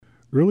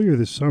Earlier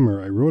this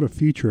summer, I wrote a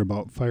feature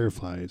about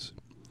fireflies.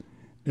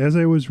 As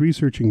I was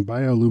researching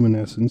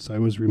bioluminescence, I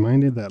was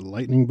reminded that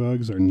lightning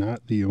bugs are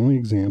not the only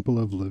example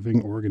of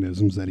living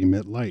organisms that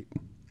emit light.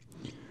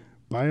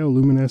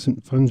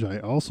 Bioluminescent fungi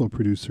also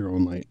produce their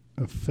own light,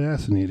 a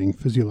fascinating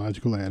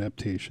physiological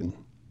adaptation.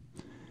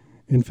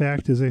 In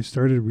fact, as I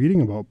started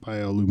reading about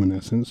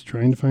bioluminescence,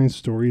 trying to find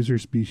stories or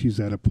species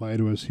that apply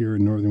to us here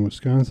in northern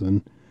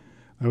Wisconsin,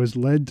 I was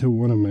led to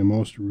one of my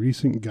most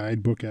recent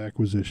guidebook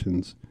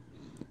acquisitions,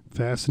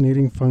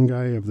 Fascinating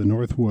Fungi of the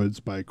North Woods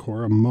by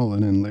Cora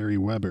Mullen and Larry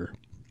Weber.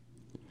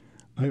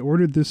 I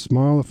ordered this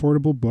small,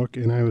 affordable book,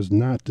 and I was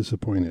not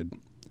disappointed.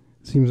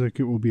 It seems like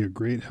it will be a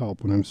great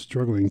help when I'm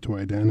struggling to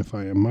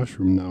identify a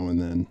mushroom now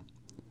and then.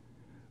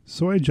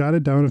 So I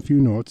jotted down a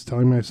few notes,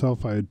 telling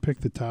myself I would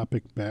pick the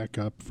topic back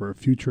up for a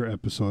future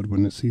episode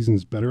when the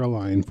seasons better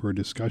align for a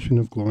discussion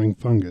of glowing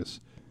fungus,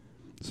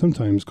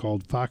 sometimes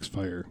called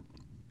Foxfire.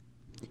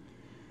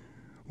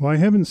 While I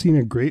haven't seen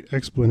a great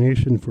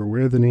explanation for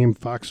where the name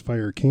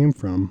Foxfire came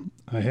from,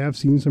 I have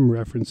seen some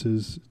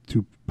references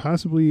to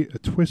possibly a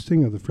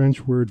twisting of the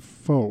French word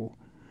faux,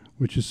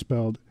 which is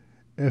spelled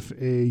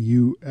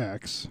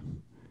F-A-U-X,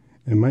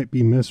 and might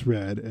be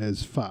misread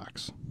as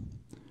fox.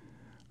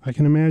 I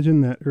can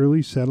imagine that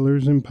early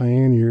settlers and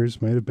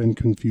pioneers might have been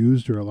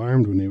confused or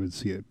alarmed when they would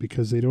see it,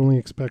 because they'd only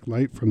expect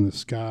light from the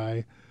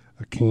sky,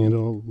 a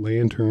candle,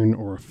 lantern,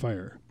 or a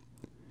fire.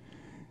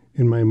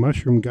 In my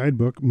mushroom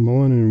guidebook,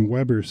 Mullen and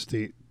Weber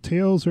state,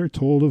 tales are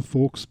told of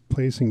folks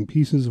placing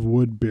pieces of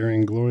wood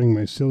bearing glowing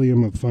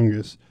mycelium of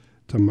fungus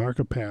to mark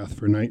a path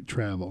for night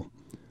travel.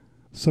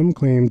 Some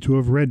claim to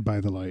have read by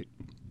the light.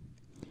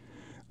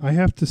 I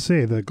have to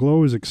say the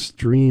glow is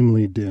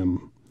extremely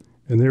dim,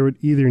 and there would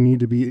either need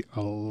to be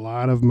a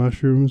lot of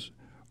mushrooms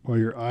or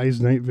your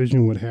eye's night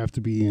vision would have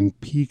to be in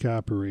peak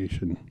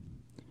operation.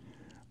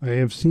 I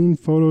have seen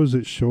photos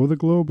that show the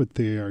glow, but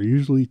they are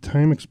usually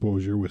time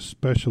exposure with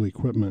special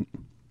equipment.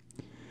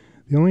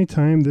 The only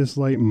time this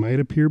light might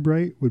appear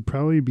bright would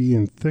probably be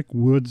in thick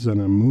woods on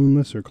a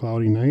moonless or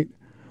cloudy night,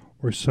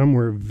 or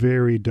somewhere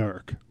very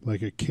dark,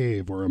 like a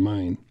cave or a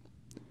mine.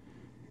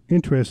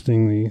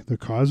 Interestingly, the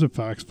cause of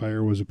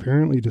foxfire was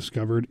apparently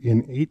discovered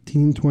in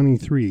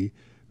 1823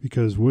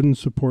 because wooden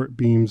support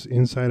beams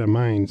inside a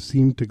mine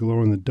seemed to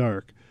glow in the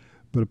dark,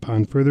 but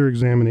upon further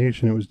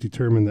examination it was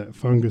determined that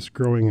fungus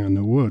growing on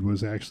the wood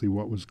was actually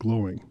what was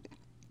glowing.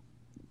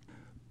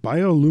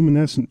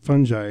 Bioluminescent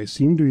fungi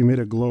seem to emit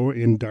a glow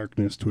in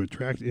darkness to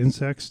attract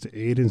insects to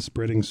aid in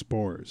spreading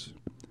spores.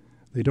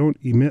 They don't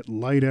emit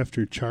light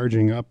after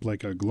charging up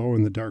like a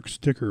glow-in-the-dark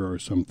sticker or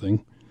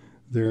something.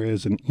 There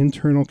is an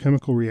internal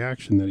chemical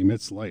reaction that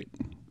emits light.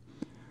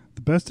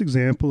 The best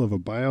example of a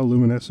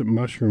bioluminescent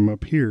mushroom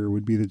up here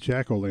would be the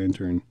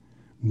jack-o'-lantern,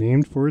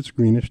 named for its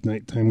greenish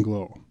nighttime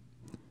glow.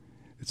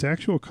 Its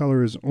actual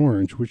color is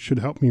orange, which should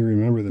help me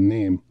remember the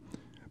name,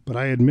 but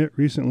I admit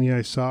recently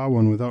I saw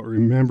one without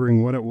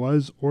remembering what it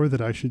was or that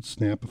I should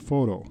snap a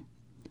photo.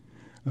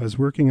 I was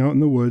working out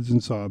in the woods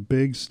and saw a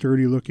big,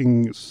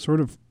 sturdy-looking, sort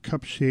of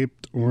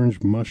cup-shaped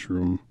orange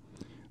mushroom.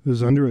 It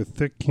was under a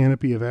thick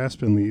canopy of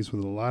aspen leaves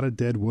with a lot of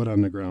dead wood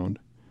on the ground.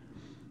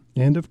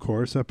 And, of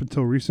course, up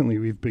until recently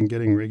we've been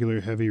getting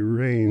regular heavy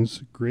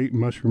rains, great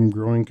mushroom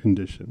growing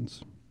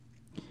conditions.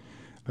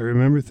 I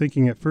remember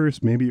thinking at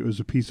first maybe it was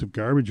a piece of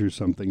garbage or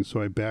something,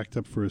 so I backed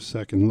up for a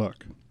second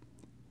look.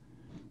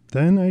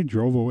 Then I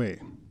drove away.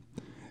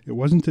 It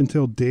wasn't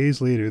until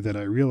days later that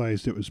I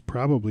realized it was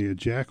probably a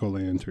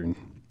jack-o'-lantern.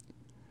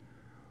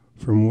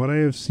 From what I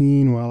have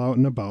seen while out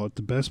and about,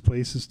 the best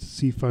places to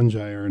see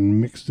fungi are in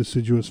mixed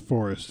deciduous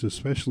forests,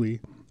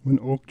 especially when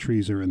oak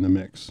trees are in the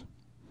mix.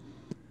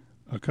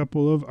 A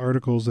couple of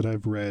articles that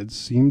I've read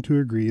seem to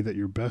agree that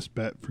your best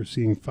bet for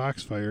seeing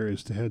foxfire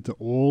is to head to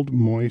old,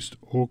 moist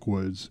oak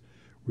woods,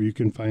 where you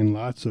can find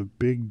lots of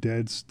big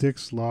dead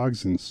sticks,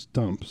 logs, and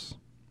stumps.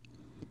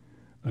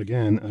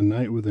 Again, a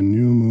night with a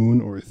new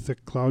moon or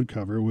thick cloud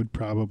cover would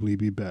probably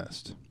be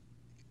best.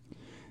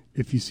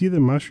 If you see the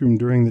mushroom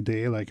during the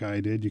day like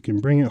I did, you can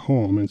bring it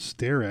home and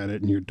stare at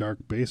it in your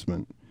dark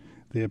basement.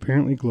 They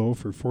apparently glow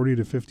for 40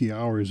 to 50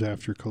 hours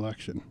after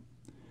collection.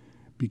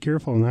 Be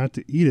careful not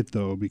to eat it,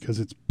 though, because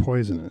it's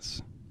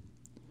poisonous.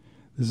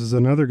 This is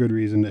another good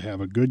reason to have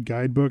a good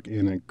guidebook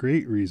and a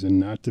great reason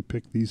not to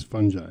pick these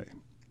fungi.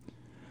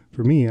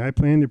 For me, I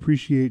plan to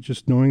appreciate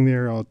just knowing they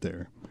are out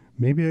there.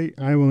 Maybe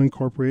I will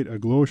incorporate a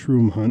glow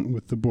shroom hunt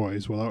with the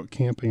boys while out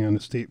camping on a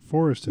state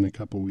forest in a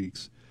couple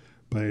weeks,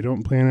 but I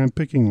don't plan on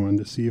picking one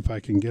to see if I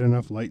can get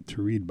enough light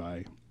to read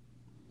by.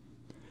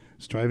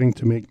 Striving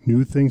to make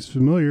new things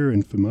familiar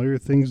and familiar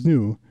things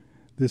new,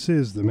 this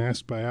is the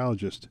Masked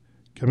Biologist,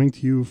 coming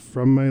to you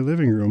from my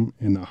living room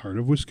in the heart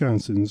of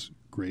Wisconsin's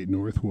Great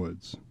North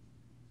Woods.